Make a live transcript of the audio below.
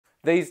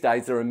These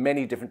days there are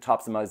many different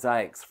types of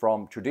mosaics,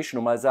 from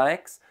traditional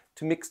mosaics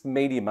to mixed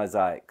media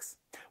mosaics.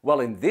 Well,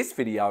 in this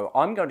video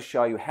I'm going to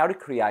show you how to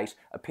create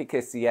a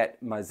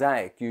Picassiette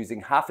mosaic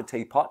using half a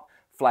teapot,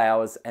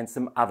 flowers and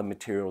some other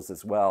materials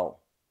as well.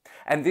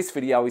 And this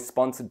video is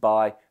sponsored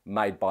by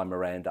Made by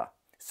Miranda.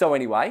 So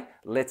anyway,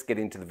 let's get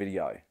into the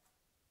video.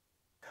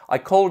 I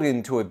called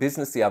into a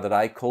business the other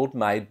day called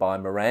Made by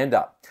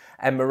Miranda.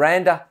 And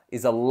Miranda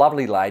is a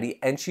lovely lady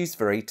and she's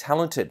very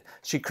talented.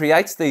 She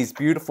creates these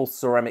beautiful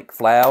ceramic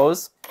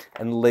flowers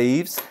and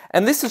leaves.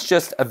 And this is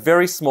just a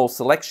very small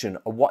selection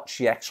of what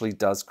she actually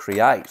does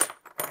create.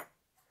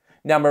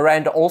 Now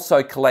Miranda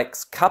also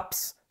collects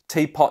cups,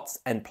 teapots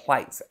and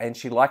plates, and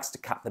she likes to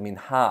cut them in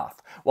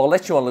half. Well, I'll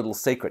let you on a little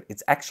secret.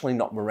 It's actually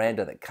not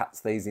Miranda that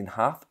cuts these in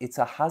half. It's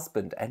her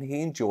husband, and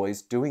he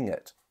enjoys doing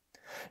it.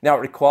 Now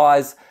it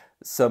requires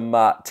some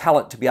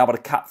talent to be able to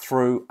cut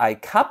through a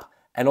cup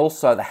and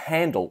also the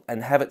handle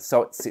and have it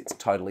so it sits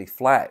totally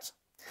flat.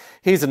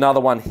 Here's another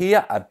one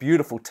here, a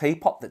beautiful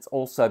teapot that's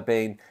also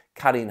been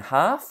cut in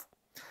half,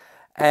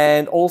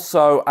 and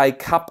also a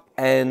cup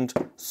and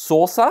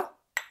saucer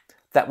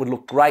that would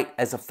look great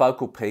as a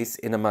focal piece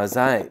in a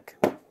mosaic.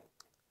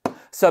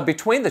 So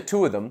between the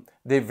two of them,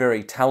 they're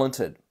very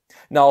talented.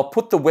 Now I'll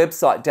put the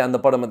website down the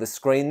bottom of the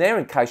screen there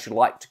in case you'd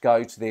like to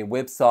go to their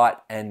website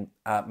and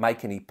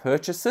make any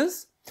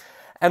purchases.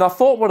 And I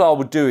thought what I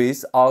would do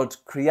is I would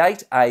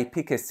create a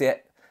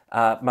Picassiette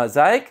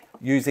mosaic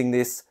using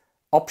this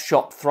op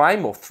shop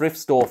frame or thrift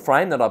store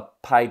frame that I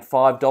paid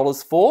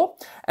 $5 for.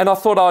 And I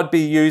thought I'd be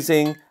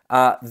using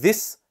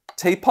this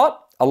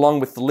teapot along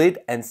with the lid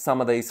and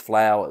some of these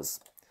flowers.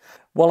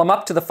 Well, I'm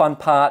up to the fun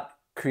part,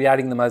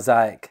 creating the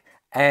mosaic.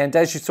 And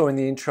as you saw in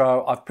the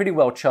intro, I've pretty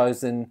well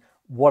chosen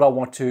what I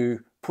want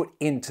to put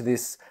into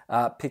this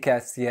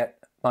Picassiette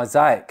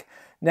mosaic.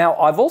 Now,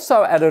 I've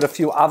also added a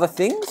few other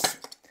things.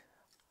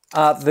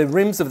 The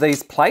rims of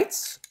these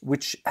plates,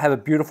 which have a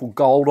beautiful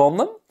gold on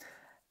them.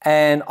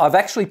 And I've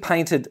actually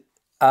painted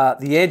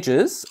the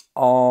edges,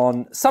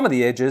 on some of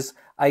the edges,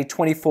 a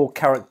 24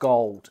 karat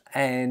gold.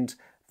 And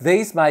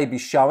these may be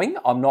showing,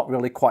 I'm not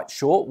really quite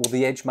sure. Well,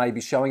 the edge may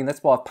be showing, and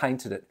that's why I've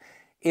painted it.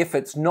 If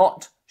it's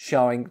not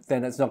showing,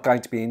 then it's not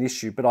going to be an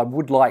issue, but I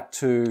would like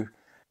to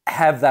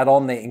have that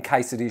on there in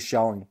case it is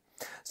showing.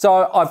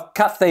 So I've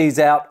cut these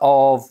out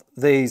of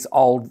these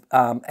old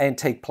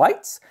antique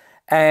plates,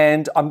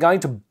 and I'm going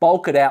to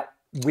bulk it out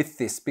with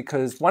this,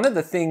 because one of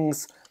the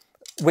things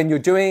when you're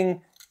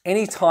doing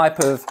any type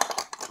of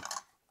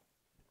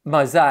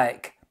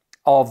mosaic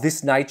of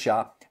this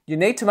nature, you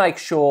need to make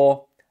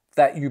sure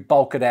that you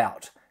bulk it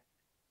out.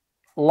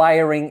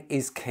 Layering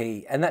is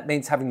key, and that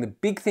means having the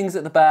big things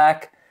at the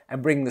back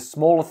and bringing the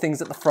smaller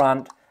things at the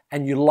front,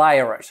 and you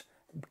layer it,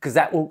 because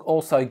that will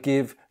also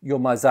give your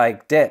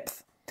mosaic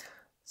depth.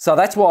 So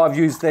that's why I've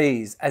used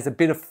these as a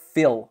bit of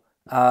fill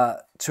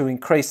to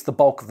increase the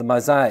bulk of the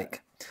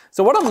mosaic.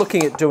 So what I'm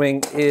looking at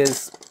doing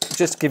is,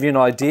 just to give you an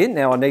idea,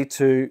 now I need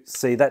to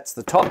see that's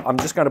the top. I'm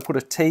just going to put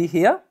a T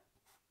here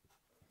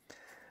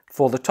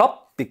for the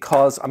top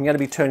because I'm going to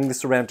be turning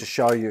this around to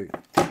show you.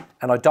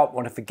 And I don't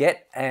want to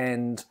forget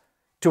and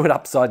do it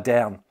upside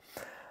down.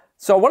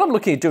 So what I'm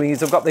looking at doing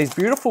is I've got these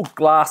beautiful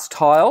glass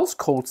tiles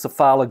called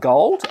Sofala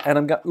gold, and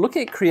I'm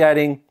looking at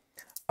creating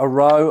a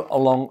row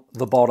along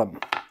the bottom.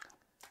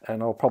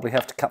 And I'll probably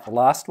have to cut the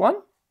last one.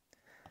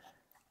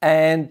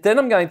 And then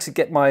I'm going to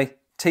get my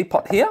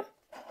teapot here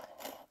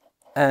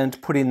and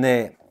put in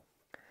there.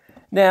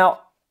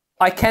 Now,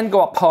 I can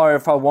go up higher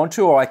if I want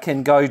to, or I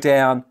can go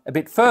down a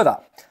bit further.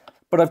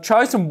 But I've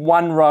chosen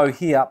one row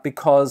here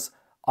because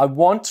I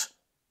want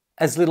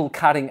as little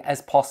cutting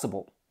as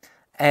possible.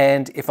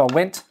 And if I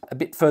went a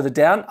bit further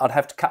down, I'd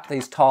have to cut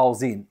these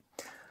tiles in.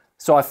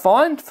 So I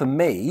find for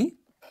me,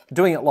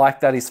 doing it like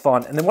that is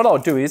fine. And then what I'll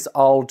do is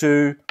I'll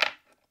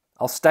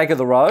stagger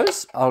the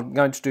rows. I'm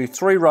going to do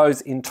 3 rows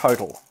in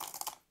total.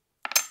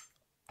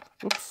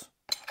 Oops.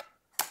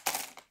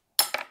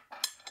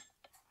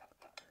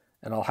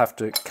 And I'll have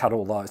to cut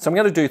all those. So I'm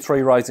going to do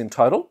 3 rows in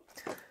total.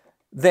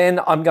 Then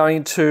I'm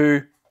going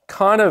to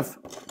kind of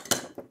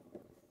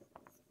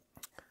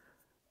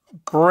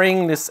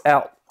bring this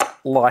out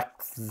like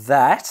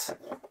that.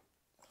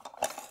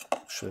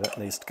 Actually, that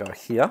needs to go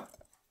here.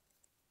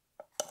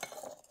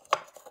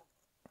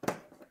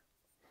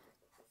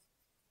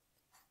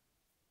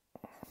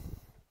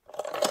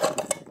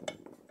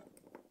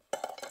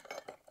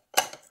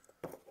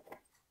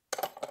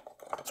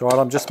 It's all right,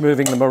 I'm just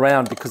moving them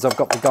around because I've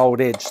got the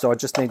gold edge, so I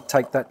just need to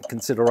take that into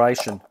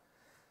consideration.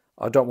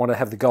 I don't want to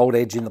have the gold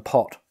edge in the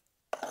pot.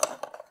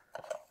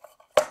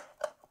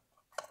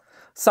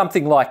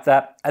 Something like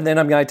that, and then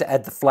I'm going to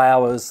add the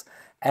flowers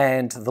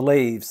and the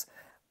leaves.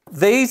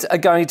 These are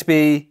going to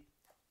be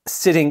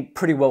sitting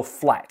pretty well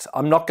flat.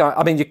 I'm not going,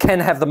 I mean, you can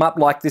have them up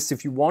like this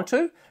if you want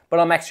to, but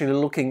I'm actually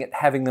looking at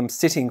having them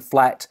sitting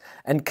flat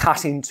and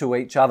cut into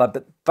each other,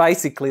 but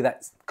basically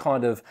that's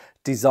kind of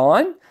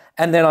design.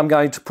 And then I'm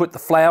going to put the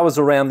flowers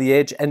around the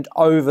edge and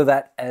over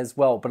that as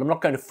well, but I'm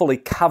not going to fully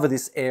cover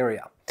this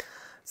area.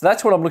 So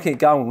that's what I'm looking at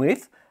going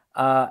with.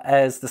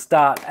 as the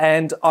start.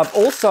 And I've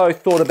also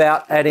thought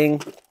about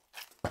adding,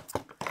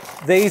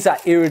 these are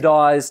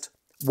iridized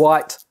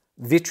white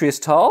vitreous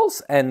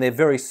tiles and they're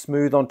very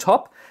smooth on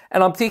top.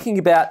 And I'm thinking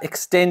about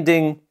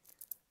extending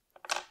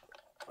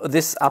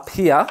this up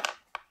here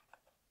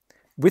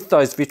with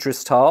those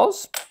vitreous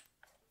tiles.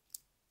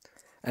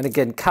 And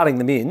again, cutting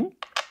them in,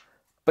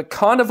 but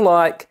kind of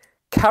like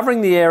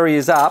covering the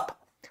areas up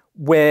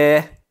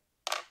where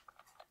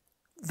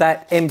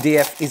that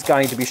MDF is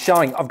going to be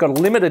showing. I've got a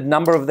limited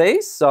number of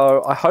these,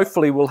 so I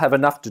hopefully will have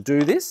enough to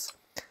do this.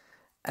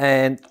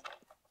 And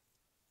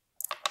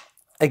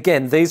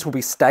again, these will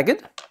be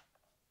staggered,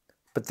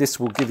 but this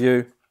will give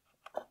you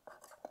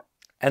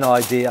an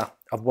idea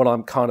of what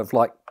I'm kind of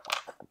like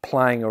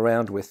playing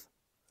around with.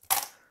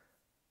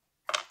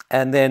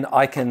 And then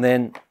I can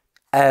then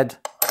add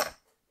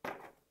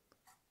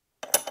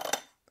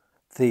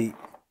the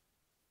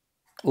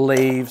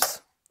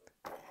leaves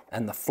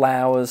and the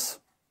flowers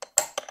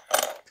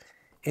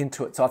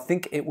into it. So I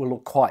think it will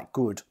look quite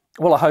good.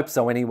 Well, I hope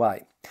so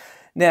anyway.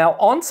 Now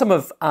on some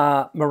of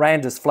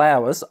Miranda's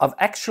flowers, I've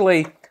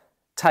actually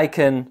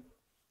taken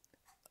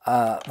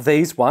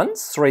these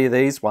ones, 3 of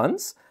these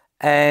ones,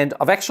 and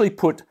I've actually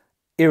put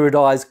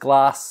iridized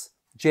glass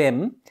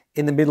gem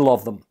in the middle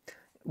of them,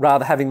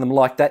 rather having them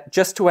like that,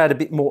 just to add a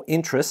bit more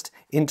interest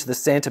into the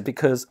center,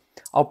 because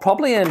I'll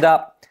probably end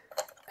up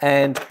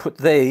and put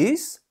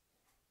these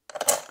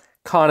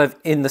kind of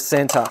in the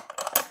center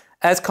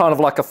as kind of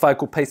like a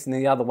focal piece and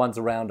the other ones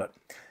around it.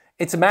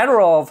 It's a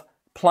matter of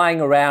playing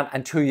around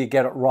until you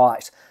get it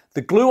right.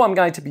 The glue I'm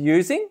going to be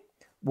using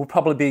will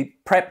probably be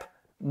Prep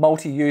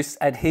multi-use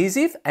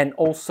adhesive and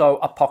also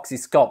Apoxie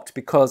Sculpt,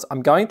 because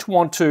I'm going to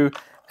want to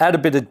add a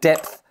bit of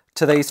depth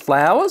to these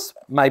flowers,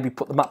 maybe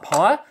put them up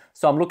higher.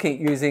 So I'm looking at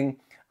using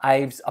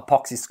Aves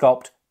Apoxie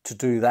Sculpt to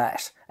do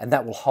that, and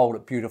that will hold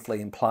it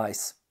beautifully in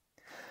place.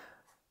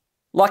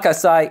 Like I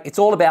say, it's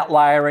all about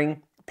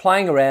layering,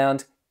 playing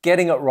around,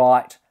 getting it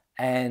right,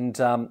 and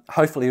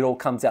hopefully it all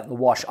comes out in the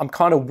wash. I'm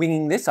kind of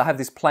winging this. I have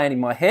this plan in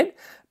my head,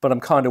 but I'm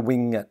kind of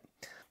winging it.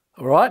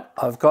 All right,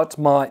 I've got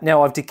my,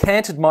 now I've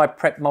decanted my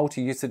Prep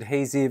multi-use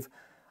adhesive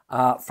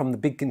from the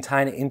big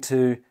container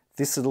into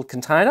this little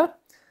container,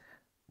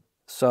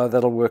 so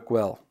that'll work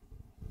well.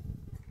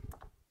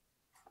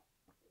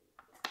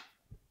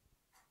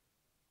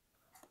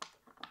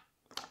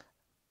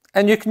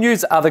 And you can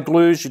use other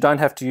glues, you don't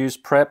have to use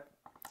Prep.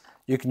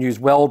 You can use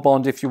Weld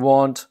Bond if you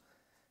want.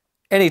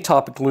 Any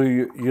type of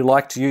glue you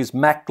like to use.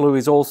 Mac glue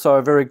is also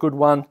a very good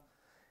one.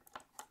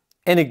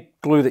 Any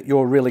glue that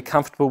you're really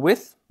comfortable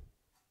with.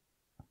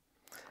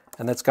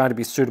 And that's going to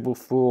be suitable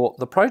for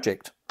the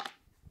project.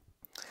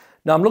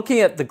 Now I'm looking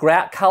at the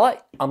grout colour,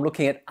 I'm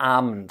looking at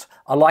almond.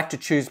 I like to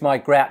choose my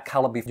grout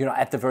colour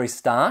at the very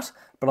start,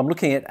 but I'm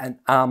looking at an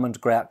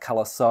almond grout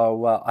colour,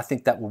 so I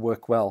think that will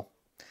work well.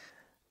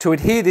 To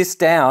adhere this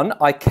down,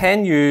 I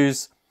can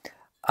use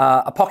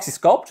Apoxie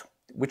Sculpt,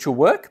 which will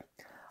work.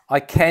 I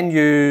can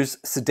use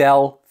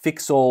Sidel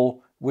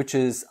Fix-All, which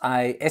is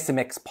a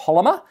SMX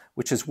polymer,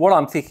 which is what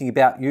I'm thinking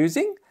about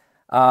using.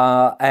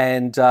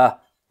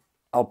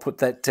 I'll put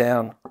that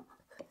down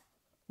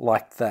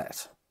like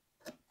that.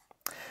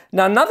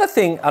 Now another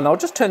thing, and I'll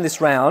just turn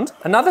this round,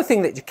 another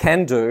thing that you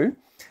can do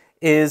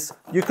is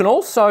you can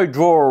also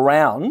draw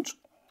around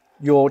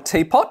your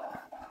teapot,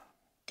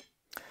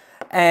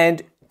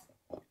 and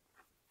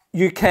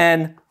you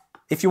can,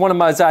 if you want to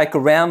mosaic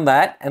around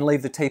that and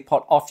leave the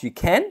teapot off, you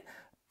can,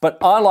 but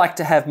I like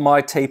to have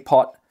my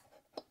teapot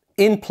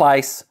in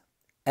place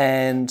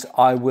and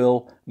I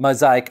will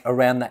mosaic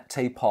around that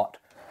teapot,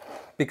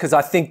 because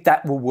I think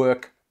that will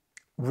work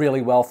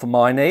really well for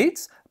my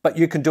needs, but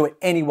you can do it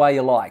any way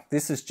you like.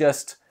 This is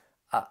just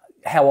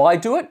how I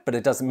do it, but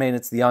it doesn't mean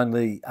it's the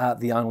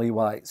only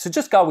way. So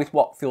just go with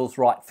what feels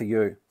right for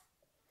you.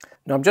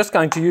 Now I'm just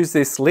going to use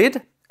this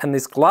lid and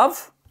this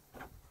glove,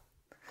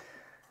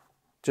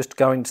 just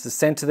go into the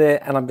center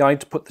there, and I'm going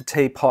to put the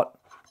teapot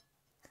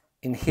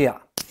in here.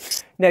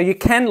 Now you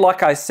can,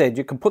 like I said,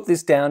 you can put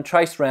this down,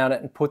 trace around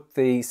it and put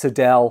the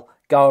Sidel,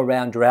 go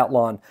around your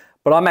outline.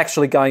 But I'm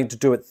actually going to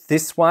do it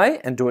this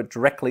way and do it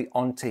directly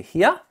onto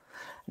here.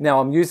 Now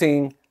I'm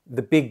using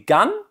the big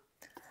gun,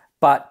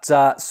 but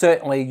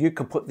certainly you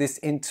could put this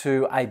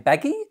into a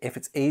baggie if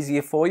it's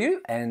easier for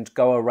you and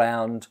go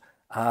around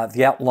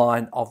the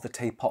outline of the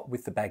teapot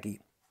with the baggie.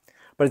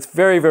 But it's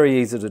very, very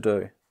easy to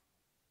do.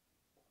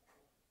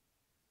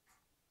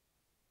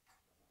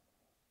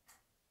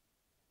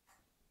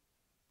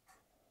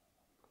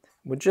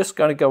 We're just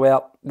going to go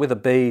out with a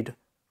bead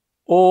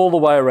all the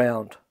way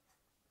around.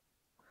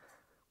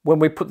 When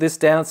we put this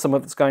down, some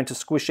of it's going to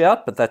squish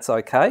out, but that's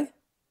okay.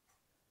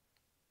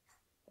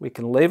 We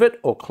can leave it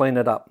or clean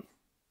it up.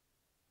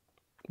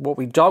 What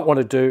we don't want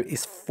to do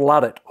is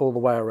flood it all the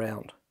way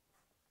around.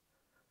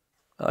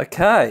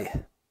 Okay.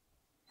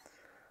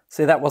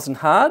 See, that wasn't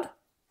hard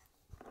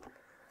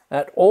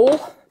at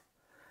all.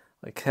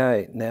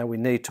 Okay, now we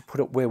need to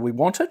put it where we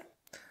want it.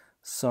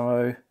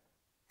 So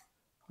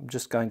I'm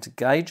just going to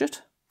gauge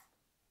it.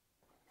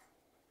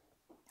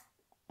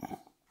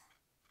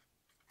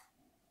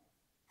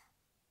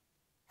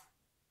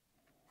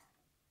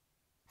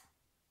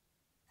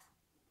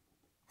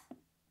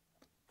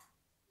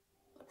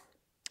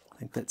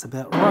 think that's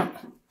about right.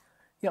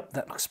 Yep,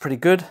 that looks pretty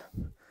good.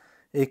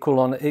 Equal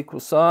on the equal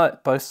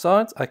side, both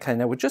sides. Okay,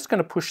 now we're just going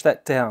to push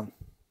that down.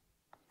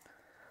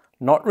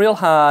 Not real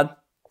hard,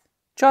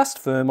 just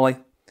firmly,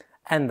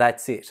 and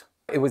that's it.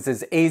 It was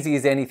as easy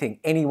as anything.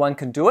 Anyone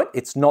can do it.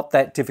 It's not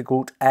that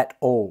difficult at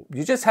all.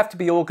 You just have to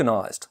be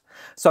organised.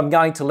 So I'm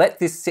going to let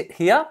this sit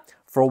here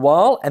for a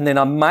while, and then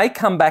I may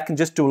come back and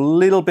just do a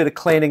little bit of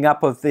cleaning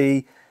up of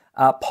the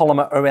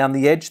polymer around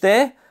the edge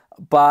there.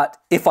 But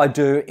if I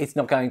do, it's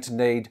not going to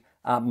need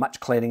much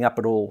cleaning up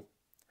at all.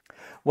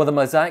 Well, the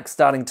mosaic's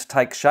starting to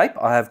take shape.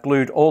 I have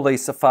glued all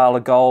these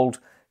Sofala gold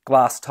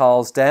glass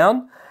tiles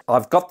down.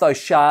 I've got those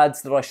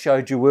shards that I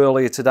showed you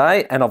earlier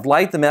today, and I've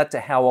laid them out to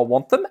how I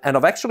want them. And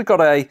I've actually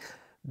got a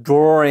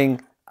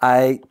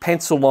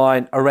pencil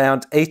line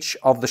around each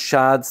of the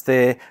shards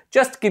there,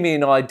 just to give me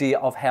an idea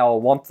of how I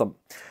want them.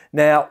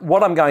 Now,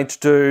 what I'm going to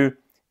do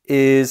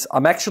is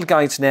I'm actually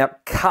going to now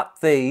cut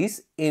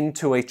these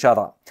into each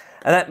other.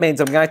 And that means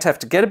I'm going to have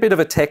to get a bit of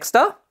a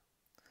texture,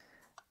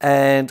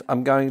 and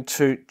I'm going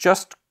to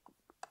just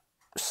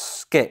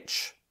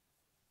sketch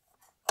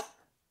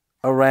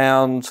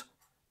around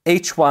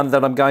each one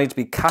that I'm going to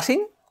be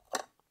cutting,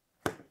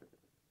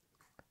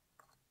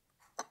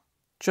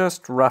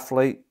 just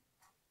roughly,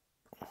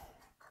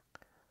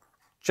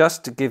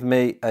 just to give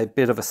me a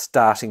bit of a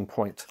starting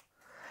point.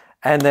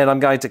 And then I'm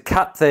going to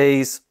cut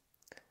these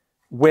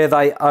where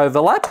they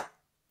overlap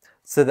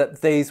so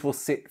that these will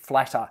sit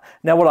flatter.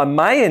 Now what I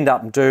may end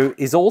up and do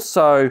is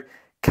also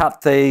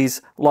cut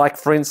these, like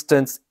for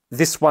instance,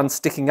 this one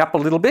sticking up a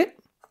little bit.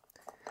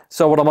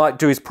 So what I might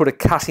do is put a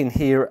cut in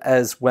here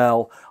as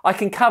well. I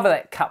can cover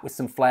that cut with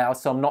some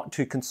flowers, so I'm not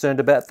too concerned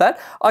about that.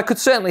 I could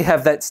certainly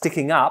have that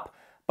sticking up,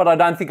 but I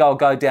don't think I'll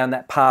go down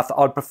that path.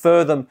 I'd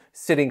prefer them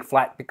sitting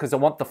flat because I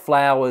want the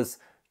flowers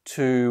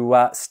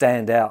to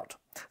stand out.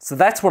 So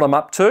that's what I'm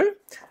up to.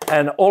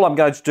 And all I'm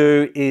going to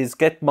do is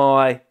get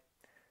my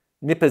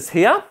nippers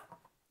here,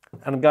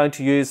 and I'm going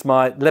to use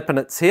my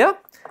Lepinets here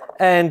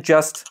and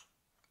just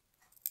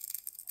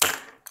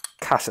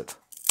cut it.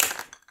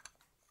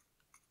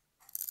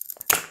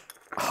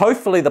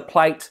 Hopefully the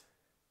plate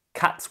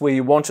cuts where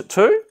you want it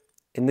to.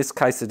 In this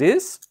case it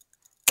is.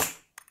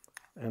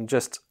 And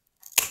just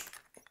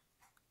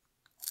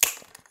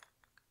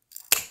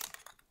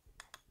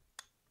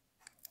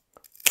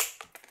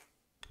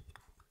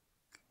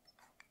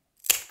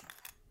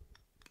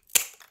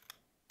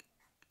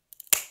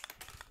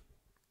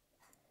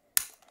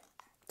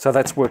so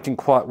that's working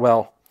quite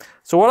well.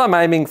 So what I'm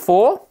aiming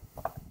for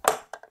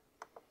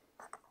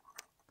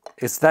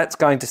is that's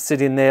going to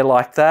sit in there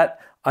like that.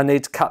 I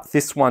need to cut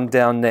this one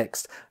down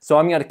next. So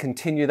I'm going to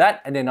continue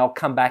that, and then I'll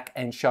come back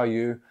and show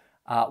you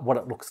what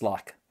it looks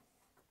like.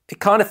 It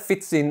kind of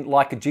fits in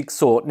like a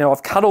jigsaw. Now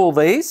I've cut all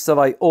these so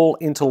they all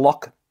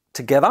interlock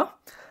together,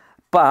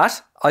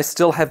 but I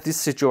still have this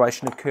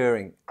situation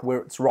occurring where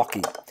it's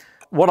rocky.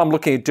 What I'm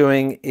looking at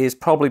doing is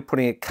probably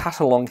putting a cut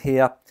along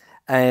here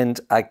and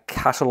a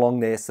cut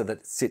along there so that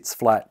it sits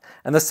flat.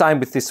 And the same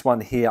with this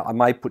one here. I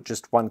may put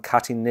just one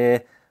cut in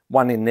there,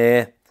 one in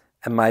there,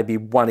 and maybe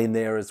one in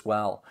there as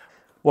well.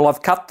 Well,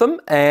 I've cut them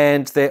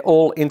and they're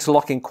all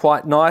interlocking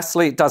quite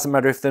nicely. It doesn't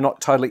matter if they're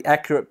not totally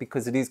accurate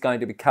because it is going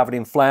to be covered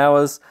in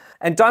flowers.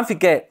 And don't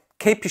forget,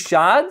 keep your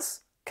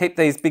shards, keep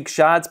these big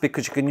shards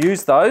because you can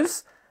use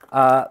those.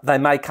 They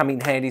may come in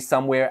handy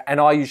somewhere,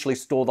 and I usually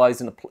store those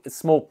in a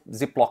small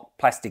Ziploc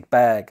plastic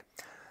bag.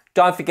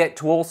 Don't forget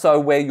to also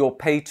wear your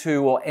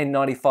P2 or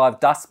N95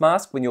 dust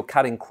mask when you're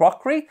cutting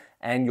crockery,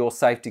 and your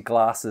safety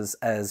glasses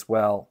as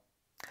well.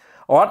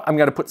 All right, I'm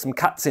going to put some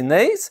cuts in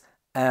these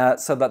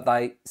so that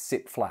they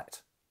sit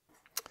flat.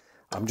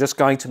 I'm just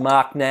going to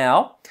mark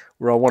now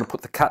where I want to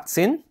put the cuts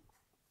in.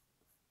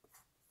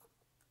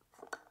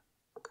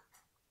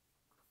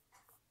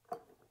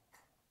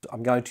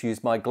 I'm going to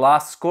use my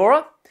glass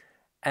scorer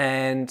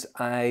and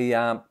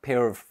a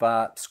pair of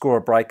scorer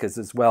breakers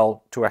as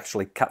well to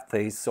actually cut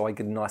these so I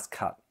get a nice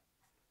cut.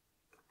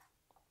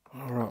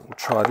 All right, we'll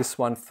try this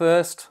one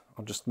first.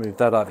 I'll just move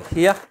that over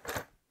here.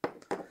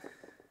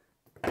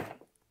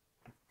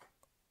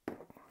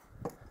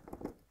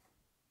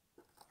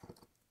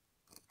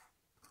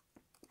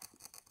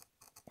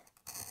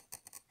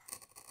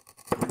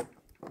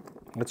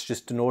 It's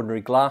just an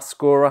ordinary glass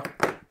scorer.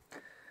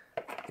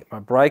 Get my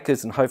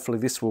breakers and hopefully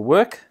this will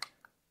work.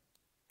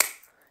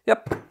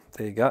 Yep,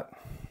 there you go.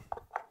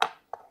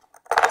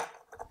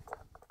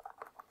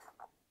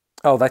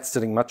 Oh, that's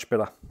sitting much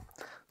better.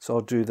 So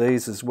I'll do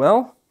these as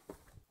well.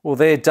 Well,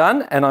 they're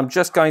done, and I'm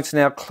just going to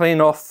now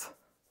clean off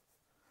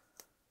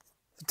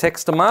the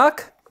texture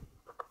mark.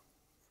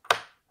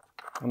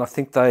 And I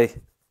think they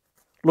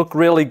look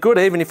really good,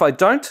 even if I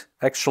don't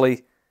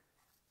actually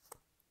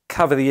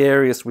cover the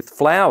areas with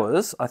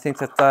flowers. I think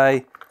that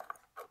they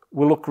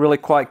will look really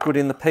quite good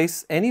in the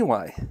piece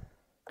anyway.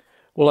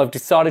 Well, I've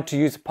decided to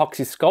use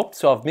Apoxie Sculpt,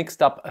 so I've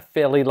mixed up a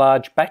fairly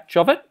large batch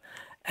of it,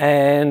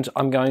 and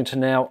I'm going to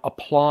now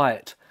apply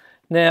it.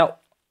 Now,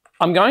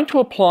 I'm going to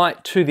apply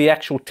it to the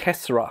actual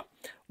tessera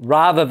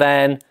rather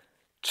than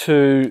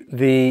to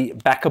the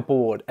backer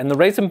board. And the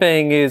reason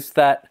being is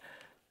that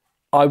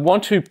I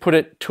want to put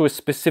it to a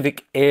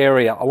specific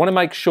area. I want to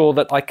make sure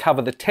that I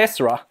cover the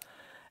tessera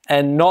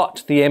and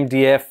not the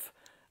MDF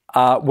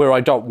where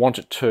I don't want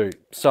it to.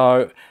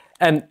 So,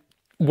 and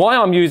why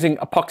I'm using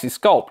Apoxie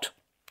Sculpt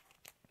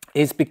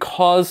is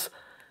because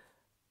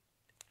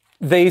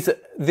this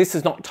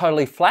is not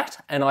totally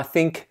flat, and I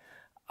think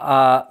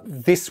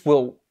this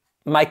will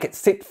make it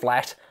sit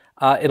flat.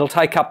 It'll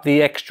take up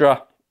the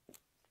extra,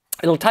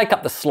 it'll take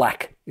up the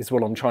slack is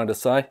what I'm trying to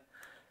say.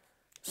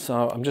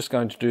 So I'm just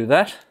going to do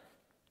that.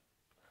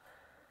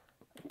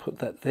 Put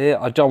that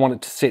there. I don't want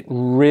it to sit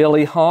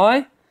really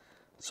high,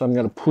 so I'm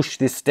going to push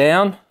this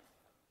down.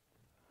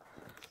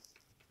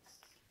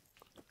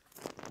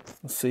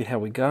 Let's see how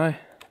we go.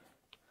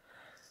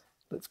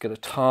 Let's get a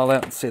tile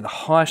out and see the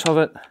height of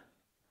it.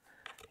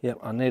 Yep,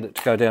 I need it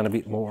to go down a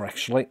bit more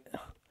actually.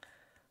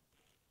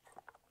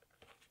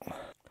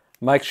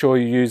 Make sure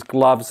you use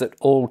gloves at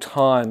all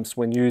times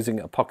when using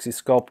Apoxie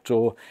Sculpt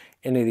or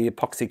any of the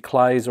epoxy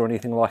clays or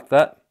anything like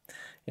that.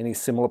 Any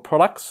similar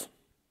products.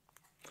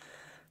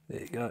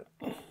 There you go.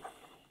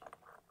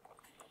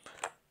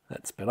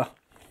 That's better.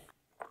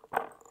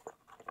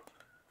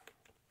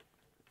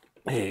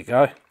 There you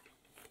go.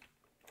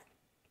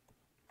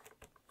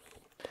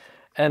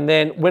 And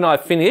then when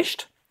I've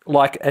finished,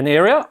 like an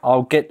area,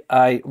 I'll get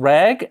a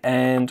rag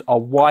and I'll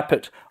wipe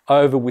it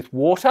over with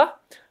water,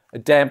 a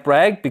damp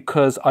rag,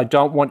 because I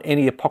don't want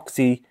any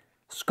Apoxie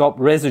Sculpt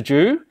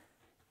residue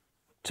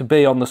to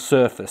be on the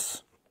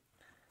surface.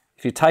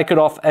 If you take it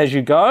off as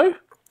you go,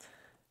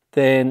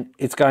 then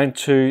it's going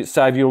to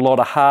save you a lot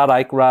of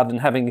heartache rather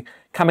than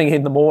coming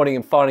in the morning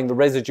and finding the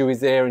residue is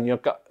there and you're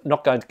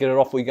not going to get it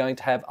off. We're going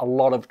to have a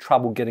lot of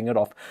trouble getting it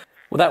off.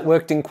 Well, that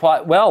worked in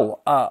quite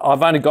well.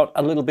 I've only got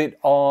a little bit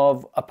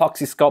of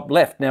Apoxie Sculpt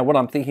left. Now, what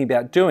I'm thinking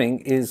about doing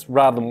is,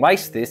 rather than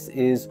waste this,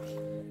 is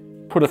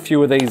put a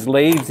few of these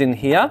leaves in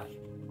here.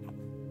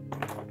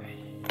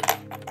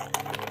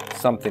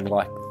 Something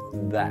like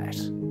that.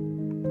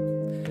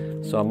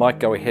 So I might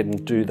go ahead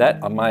and do that.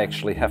 I may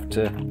actually have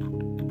to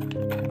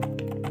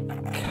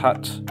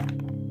cut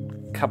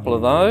a couple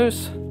of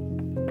those.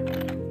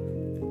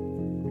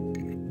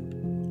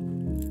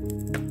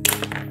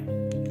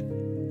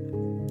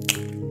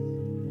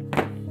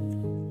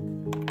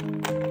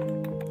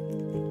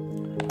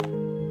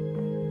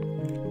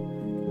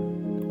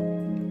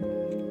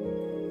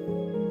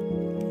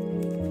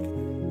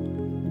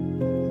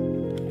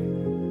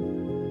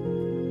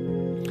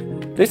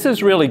 This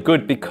is really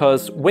good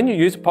because when you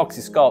use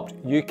Apoxie Sculpt,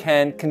 you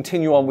can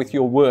continue on with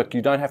your work.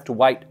 You don't have to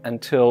wait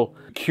until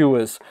it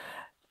cures.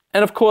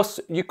 And of course,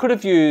 you could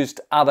have used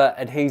other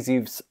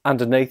adhesives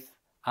underneath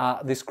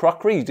this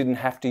crockery. You didn't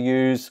have to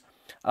use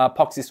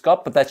Apoxie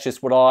Sculpt, but that's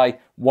just what I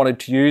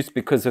wanted to use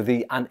because of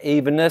the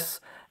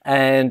unevenness.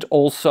 And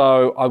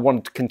also I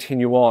wanted to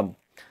continue on.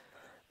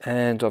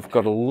 And I've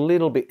got a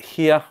little bit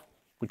here,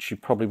 which you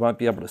probably won't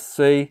be able to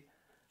see,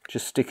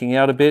 just sticking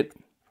out a bit.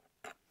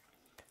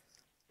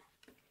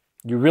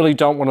 You really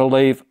don't want to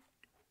leave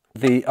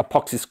the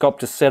Apoxie Sculpt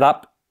to set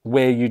up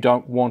where you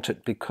don't want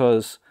it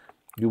because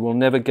you will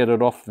never get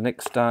it off the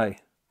next day.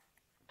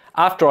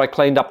 After I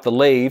cleaned up the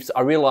leaves,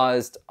 I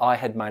realized I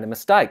had made a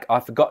mistake. I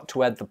forgot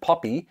to add the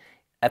poppy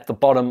at the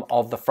bottom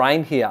of the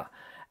frame here.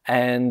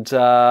 And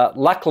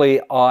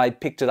luckily I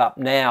picked it up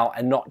now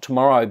and not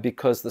tomorrow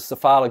because the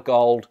Sofala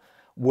gold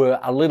were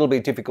a little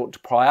bit difficult to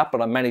pry up,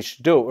 but I managed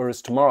to do it,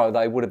 whereas tomorrow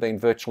they would have been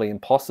virtually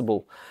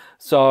impossible.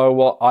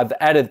 So I've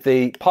added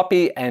the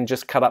poppy and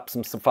just cut up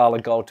some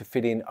Sofala gold to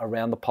fit in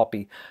around the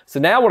poppy. So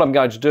now what I'm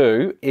going to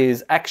do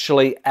is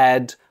actually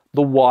add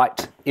the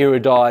white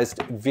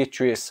iridized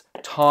vitreous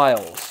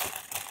tiles.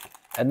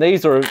 And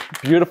these are a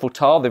beautiful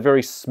tile. They're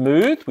very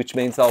smooth, which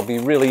means they'll be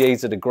really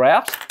easy to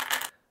grout.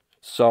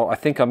 So I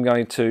think I'm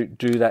going to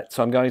do that.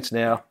 So I'm going to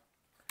now,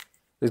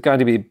 there's going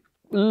to be a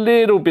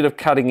little bit of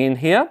cutting in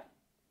here.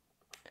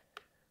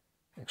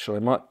 Actually,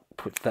 I might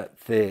put that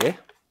there.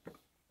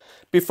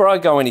 Before I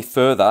go any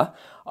further,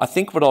 I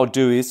think what I'll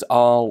do is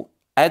I'll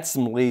add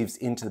some leaves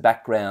into the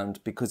background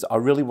because I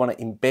really want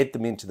to embed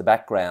them into the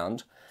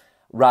background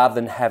rather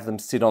than have them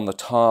sit on the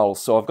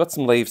tiles. So I've got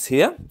some leaves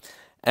here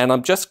and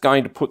I'm just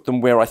going to put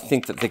them where I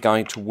think that they're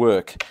going to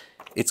work.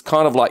 It's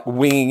kind of like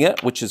winging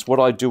it, which is what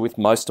I do with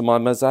most of my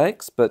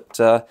mosaics, but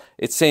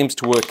it seems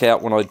to work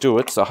out when I do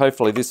it. So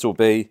hopefully this will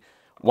be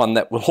one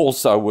that will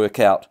also work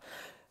out.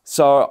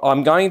 So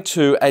I'm going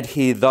to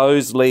adhere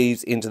those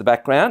leaves into the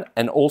background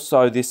and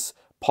also this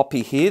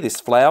poppy here,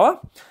 this flower,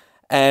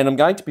 and I'm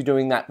going to be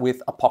doing that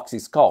with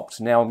Apoxie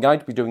Sculpt. Now I'm going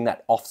to be doing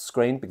that off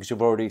screen because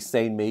you've already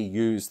seen me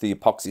use the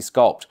Apoxie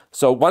Sculpt.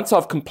 So once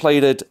I've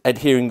completed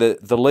adhering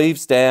the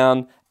leaves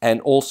down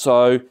and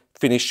also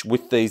finish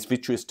with these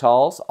vitreous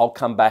tiles, I'll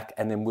come back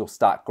and then we'll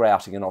start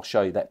grouting and I'll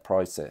show you that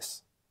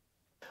process.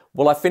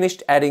 Well, I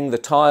finished adding the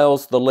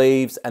tiles, the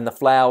leaves and the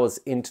flowers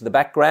into the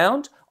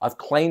background. I've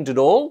cleaned it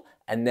all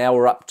and now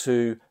we're up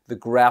to the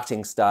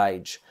grouting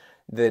stage.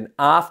 Then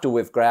after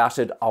we've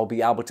grouted, I'll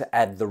be able to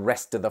add the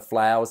rest of the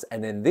flowers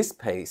and then this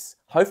piece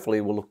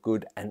hopefully will look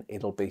good and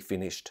it'll be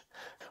finished.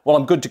 Well,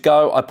 I'm good to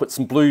go. I put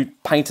some blue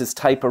painter's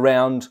tape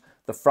around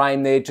the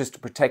frame there just to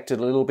protect it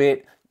a little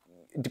bit.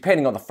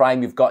 Depending on the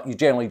frame you've got, you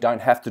generally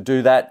don't have to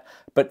do that,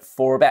 but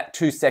for about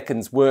 2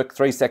 seconds work,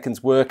 3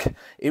 seconds work,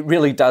 it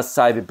really does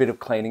save a bit of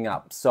cleaning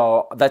up.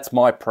 So that's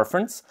my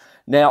preference.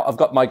 Now I've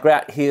got my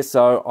grout here,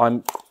 so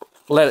I'm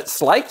let it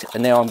slate,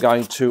 and now I'm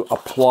going to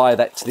apply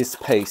that to this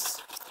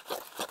piece.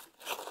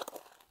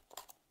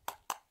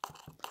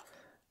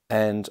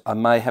 And I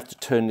may have to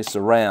turn this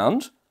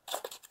around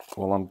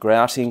while I'm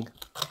grouting,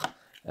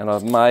 and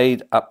I've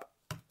made up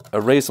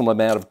a reasonable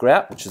amount of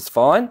grout, which is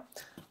fine.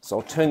 So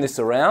I'll turn this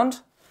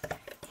around,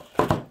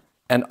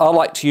 and I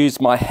like to use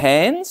my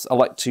hands. I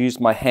like to use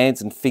my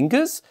hands and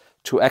fingers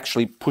to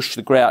actually push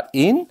the grout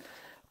in,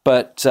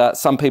 but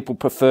some people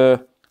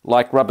prefer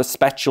like rubber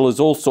spatulas,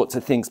 all sorts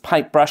of things,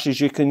 paint brushes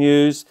you can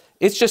use.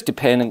 It's just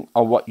depending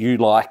on what you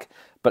like,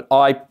 but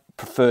I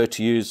prefer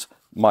to use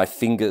my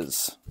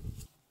fingers.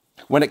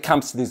 When it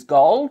comes to this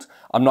gold,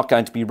 I'm not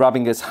going to be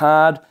rubbing as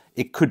hard.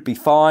 It could be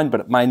fine, but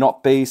it may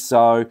not be,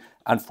 so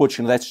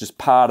unfortunately that's just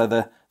part of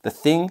the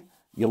thing.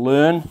 You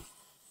learn,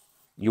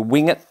 you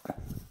wing it,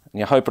 and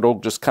you hope it all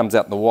just comes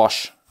out in the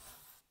wash.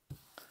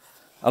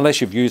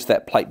 Unless you've used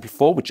that plate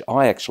before, which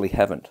I actually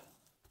haven't.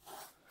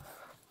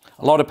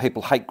 A lot of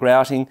people hate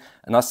grouting,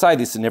 and I say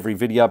this in every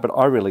video, but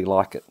I really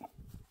like it.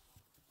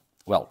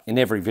 Well, in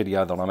every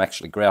video that I'm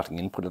actually grouting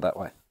in, put it that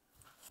way.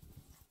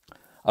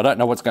 I don't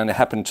know what's going to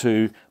happen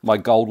to my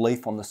gold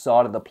leaf on the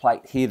side of the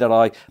plate here that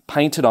I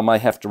painted. I may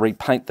have to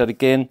repaint that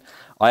again.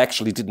 I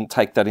actually didn't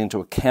take that into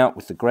account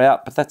with the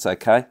grout, but that's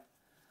okay.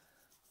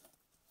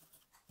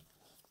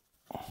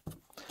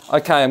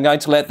 Okay, I'm going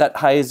to let that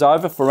haze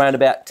over for around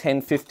about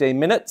 10-15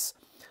 minutes,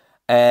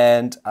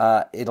 and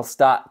it'll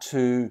start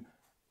to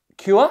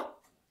cure,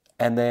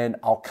 and then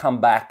I'll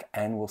come back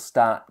and we'll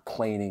start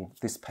cleaning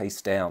this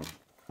piece down.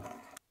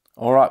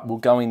 All right, we'll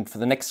go in for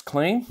the next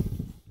clean.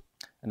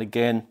 And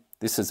again,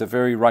 this is a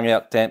very wrung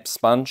out damp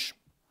sponge.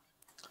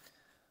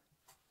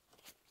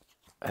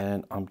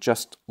 And I'm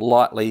just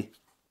lightly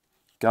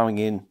going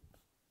in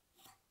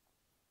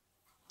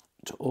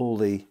to all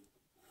the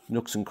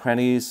nooks and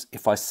crannies.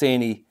 If I see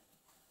any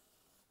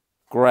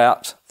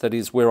grout that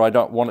is where I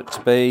don't want it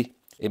to be,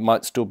 it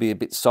might still be a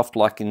bit soft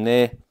like in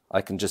there,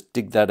 I can just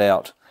dig that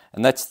out.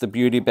 And that's the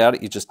beauty about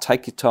it. You just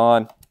take your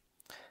time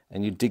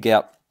and you dig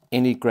out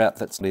any grout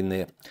that's in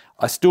there.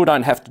 I still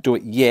don't have to do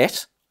it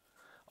yet.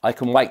 I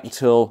can wait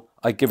until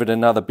I give it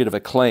another bit of a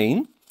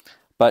clean,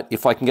 but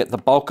if I can get the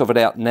bulk of it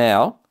out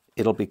now,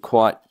 it'll be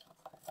quite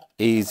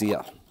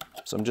easier.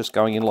 So I'm just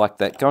going in like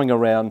that, going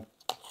around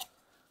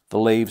the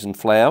leaves and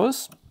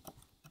flowers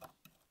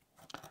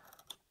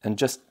and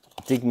just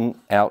digging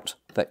out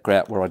that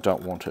grout where I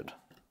don't want it.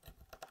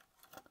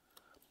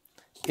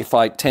 If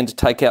I tend to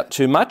take out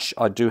too much,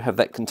 I do have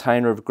that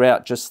container of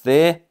grout just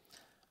there.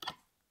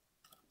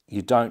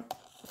 You don't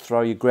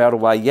throw your grout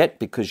away yet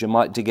because you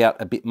might dig out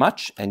a bit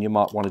much and you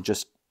might want to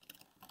just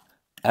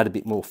add a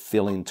bit more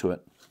fill into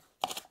it.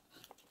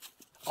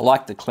 I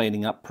like the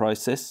cleaning up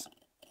process.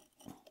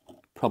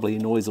 Probably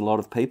annoys a lot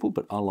of people,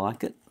 but I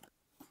like it.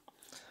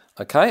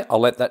 Okay, I'll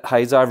let that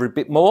haze over a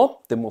bit more,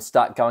 then we'll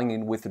start going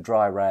in with a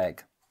dry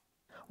rag.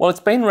 Well, it's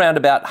been around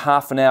about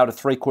half an hour to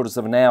 3/4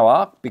 of an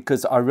hour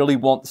because I really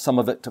want some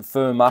of it to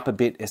firm up a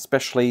bit,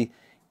 especially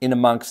in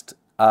amongst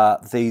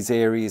these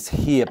areas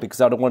here, because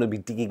I don't want to be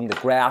digging the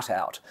grout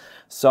out.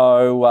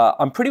 So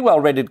I'm pretty well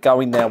ready to go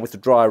in now with the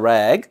dry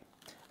rag,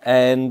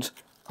 and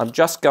I'm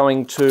just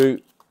going to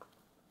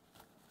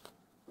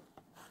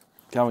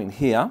go in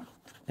here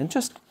and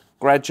just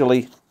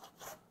gradually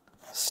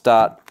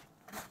start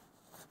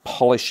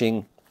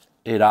polishing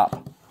it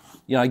up.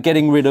 You know,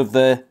 getting rid of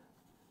the,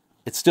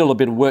 it's still a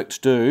bit of work to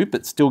do,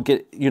 but still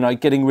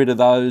getting rid of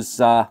those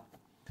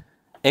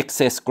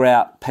excess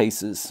grout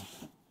pieces.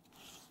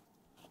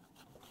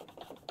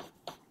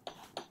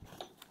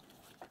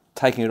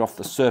 Taking it off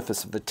the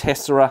surface of the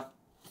tessera.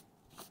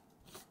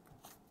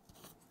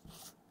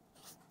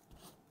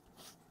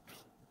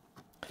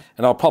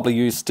 And I'll probably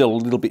use still a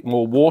little bit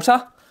more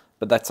water,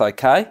 but that's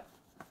okay.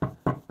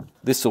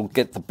 This will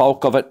get the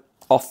bulk of it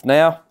off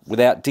now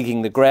without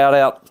digging the grout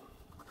out.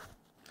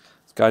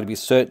 There's going to be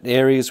certain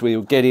areas where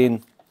you'll get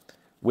in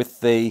with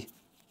the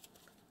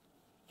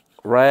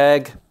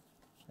rag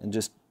and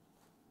just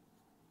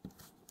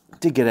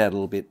dig it out a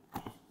little bit.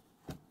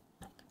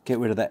 Get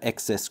rid of that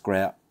excess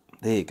grout.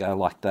 There you go,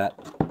 like that.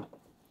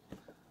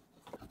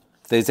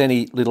 If there's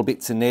any little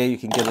bits in there, you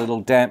can get a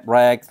little damp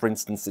rag, for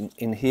instance,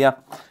 in here.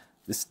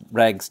 This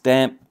rag's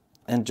damp,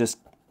 and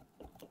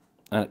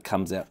it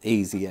comes out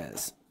easy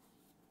as.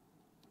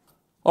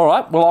 All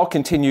right, well, I'll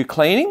continue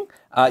cleaning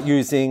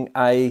using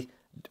a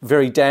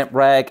very damp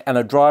rag and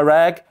a dry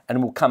rag,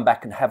 and we'll come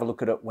back and have a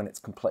look at it when it's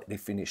completely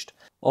finished.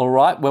 All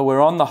right, well,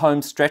 we're on the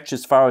home stretch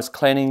as far as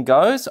cleaning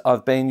goes.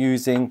 I've been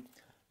using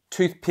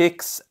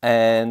toothpicks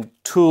and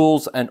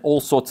tools and all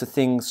sorts of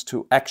things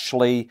to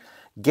actually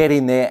get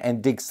in there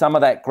and dig some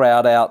of that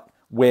grout out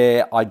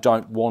where I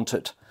don't want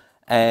it.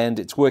 And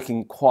it's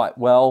working quite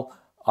well.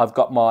 I've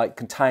got my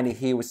container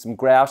here with some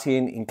grout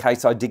in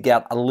case I dig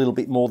out a little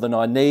bit more than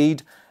I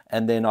need,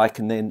 and then I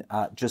can then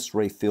just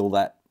refill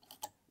that.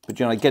 But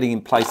you know, getting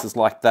in places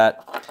like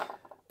that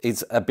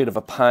is a bit of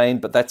a pain,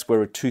 but that's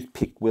where a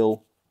toothpick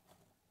will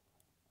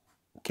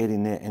get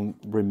in there and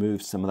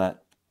remove some of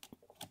that.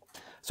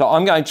 So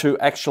I'm going to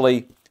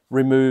actually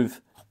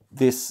remove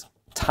this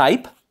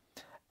tape,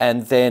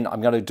 and then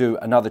I'm going to do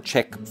another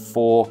check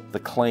for the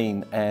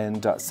clean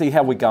and see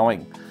how we're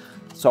going.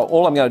 So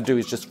all I'm going to do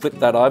is just flip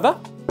that over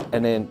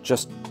and then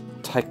just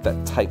take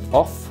that tape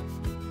off.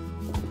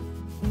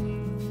 There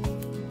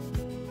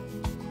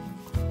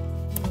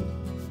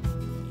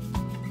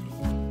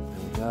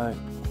we go.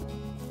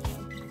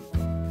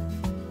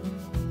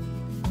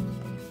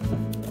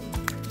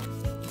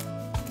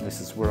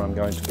 This is where I'm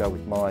going to go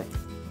with my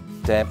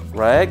damp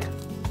rag.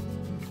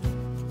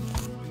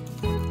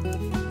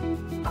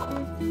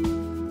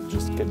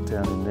 Just get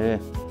down in there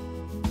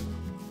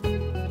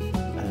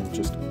and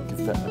just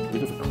give that a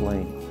bit of a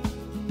clean.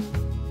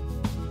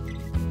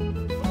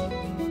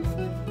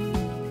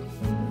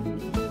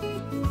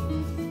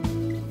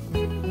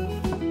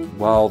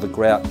 While the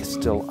grout is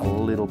still a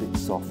little bit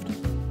soft.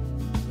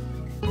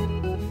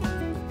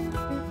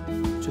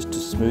 Just to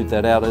smooth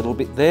that out a little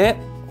bit there.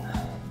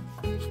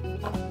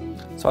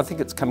 So I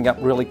think it's coming up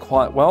really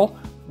quite well.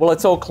 Well,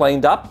 it's all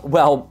cleaned up.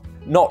 Well,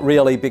 not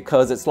really,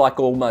 because it's like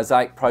all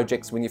mosaic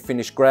projects. When you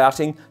finish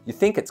grouting, you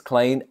think it's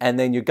clean, and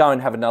then you go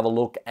and have another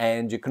look,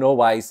 and you can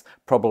always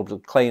probably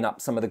clean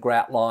up some of the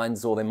grout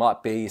lines, or there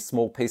might be a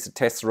small piece of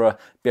tessera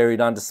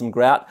buried under some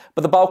grout,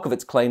 but the bulk of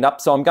it's cleaned up.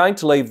 So I'm going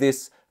to leave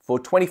this for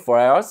 24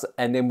 hours,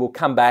 and then we'll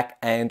come back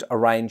and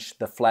arrange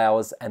the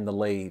flowers and the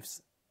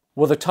leaves.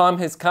 Well, the time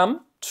has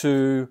come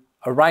to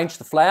arrange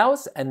the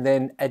flowers and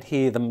then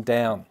adhere them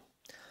down.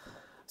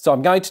 So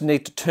I'm going to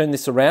need to turn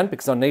this around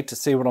because I need to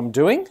see what I'm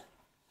doing.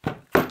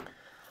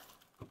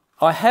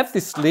 I have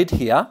this lid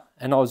here,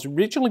 and I was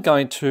originally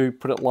going to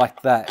put it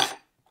like that.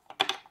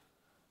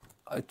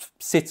 It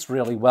sits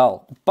really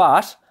well,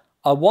 but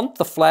I want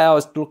the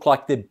flowers to look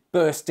like they're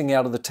bursting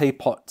out of the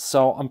teapot,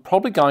 so I'm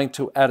probably going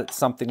to add it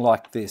something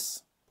like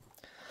this.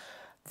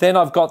 Then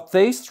I've got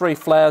these 3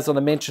 flowers that I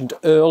mentioned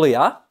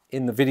earlier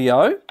in the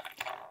video,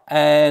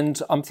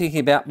 and I'm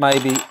thinking about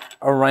maybe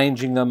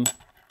arranging them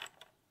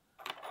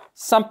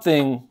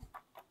something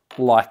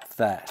like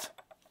that.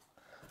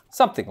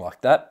 Something like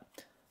that.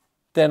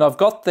 Then I've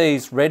got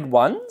these red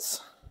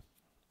ones,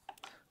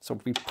 so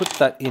we put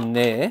that in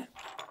there,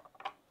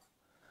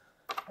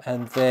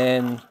 and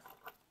then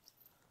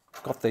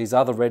I've got these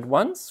other red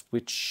ones,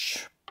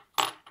 which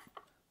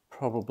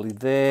probably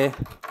there,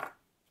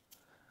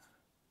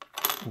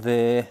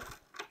 there,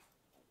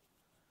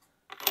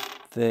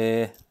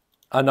 there.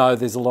 I know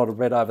there's a lot of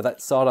red over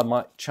that side. I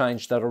might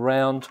change that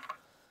around.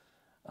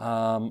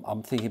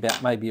 I'm thinking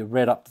about maybe a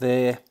red up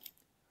there.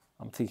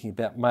 I'm thinking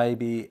about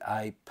maybe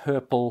a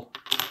purple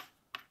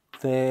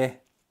there.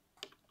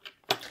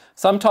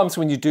 Sometimes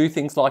when you do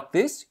things like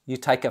this, you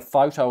take a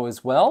photo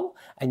as well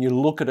and you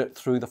look at it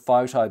through the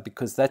photo,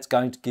 because that's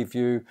going to give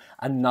you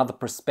another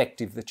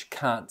perspective that you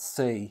can't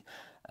see.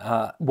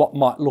 What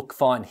might look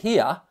fine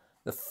here,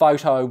 the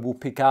photo will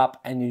pick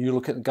up, and you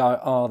look at it and go,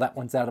 oh, that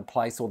one's out of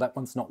place, or that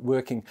one's not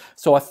working.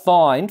 So I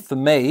find, for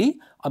me,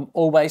 I'm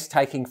always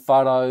taking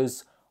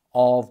photos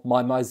of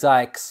my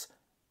mosaics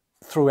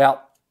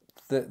throughout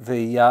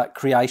the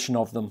creation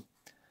of them.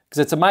 Because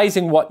it's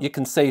amazing what you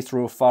can see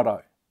through a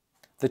photo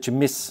that you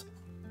miss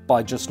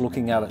by just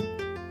looking at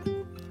it.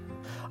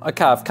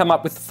 Okay, I've come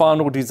up with the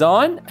final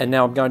design, and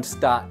now I'm going to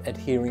start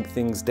adhering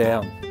things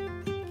down.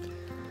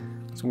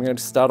 So I'm going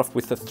to start off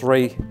with the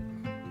 3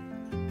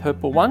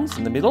 purple ones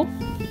in the middle.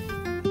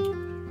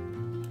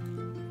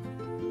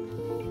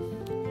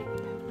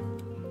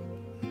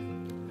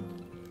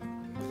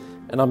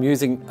 And I'm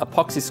using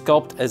Apoxie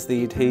Sculpt as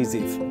the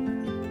adhesive,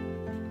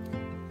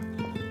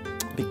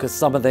 because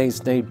some of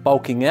these need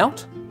bulking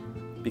out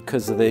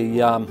because of the,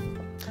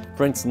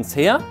 for instance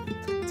here,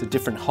 it's a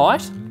different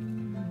height,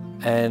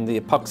 and the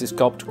Apoxie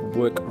Sculpt will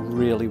work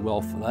really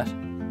well for that.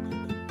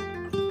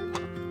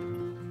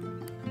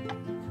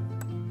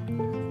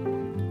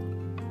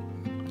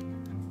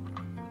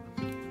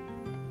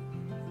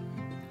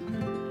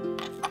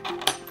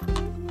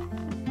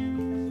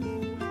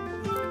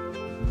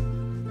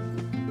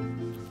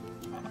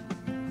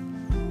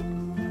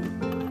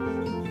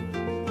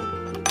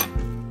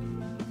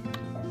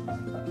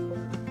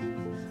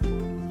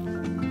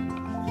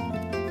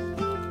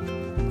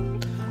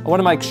 I want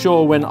to make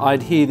sure when I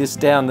adhere this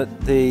down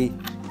that the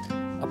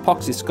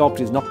Apoxie Sculpt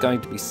is not going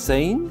to be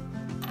seen.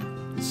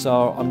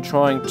 So I'm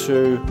trying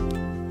to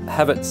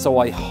have it so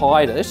I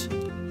hide it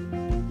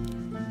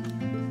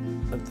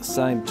at the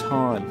same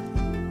time.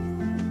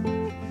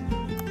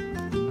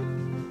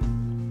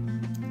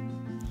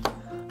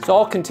 So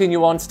I'll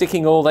continue on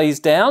sticking all these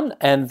down,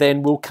 and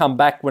then we'll come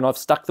back when I've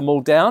stuck them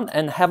all down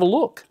and have a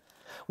look.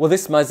 Well,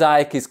 this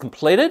mosaic is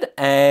completed,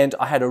 and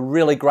I had a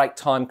really great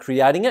time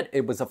creating it.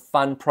 It was a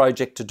fun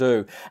project to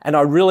do, and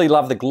I really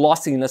love the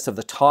glossiness of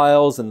the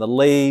tiles and the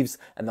leaves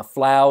and the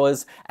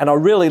flowers, and I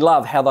really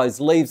love how those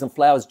leaves and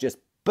flowers just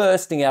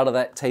bursting out of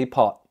that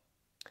teapot.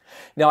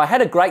 Now, I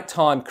had a great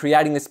time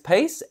creating this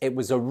piece. It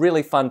was a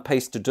really fun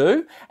piece to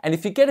do. And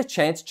if you get a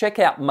chance, check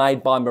out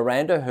Made by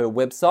Miranda, her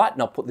website,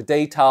 and I'll put the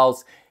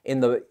details in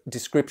the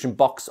description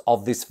box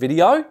of this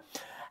video.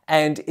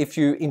 And if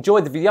you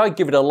enjoyed the video,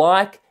 give it a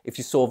like. If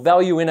you saw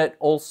value in it,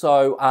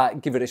 also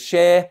give it a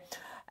share.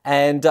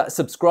 And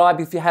subscribe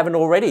if you haven't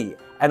already.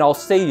 And I'll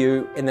see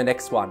you in the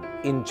next one.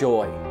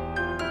 Enjoy.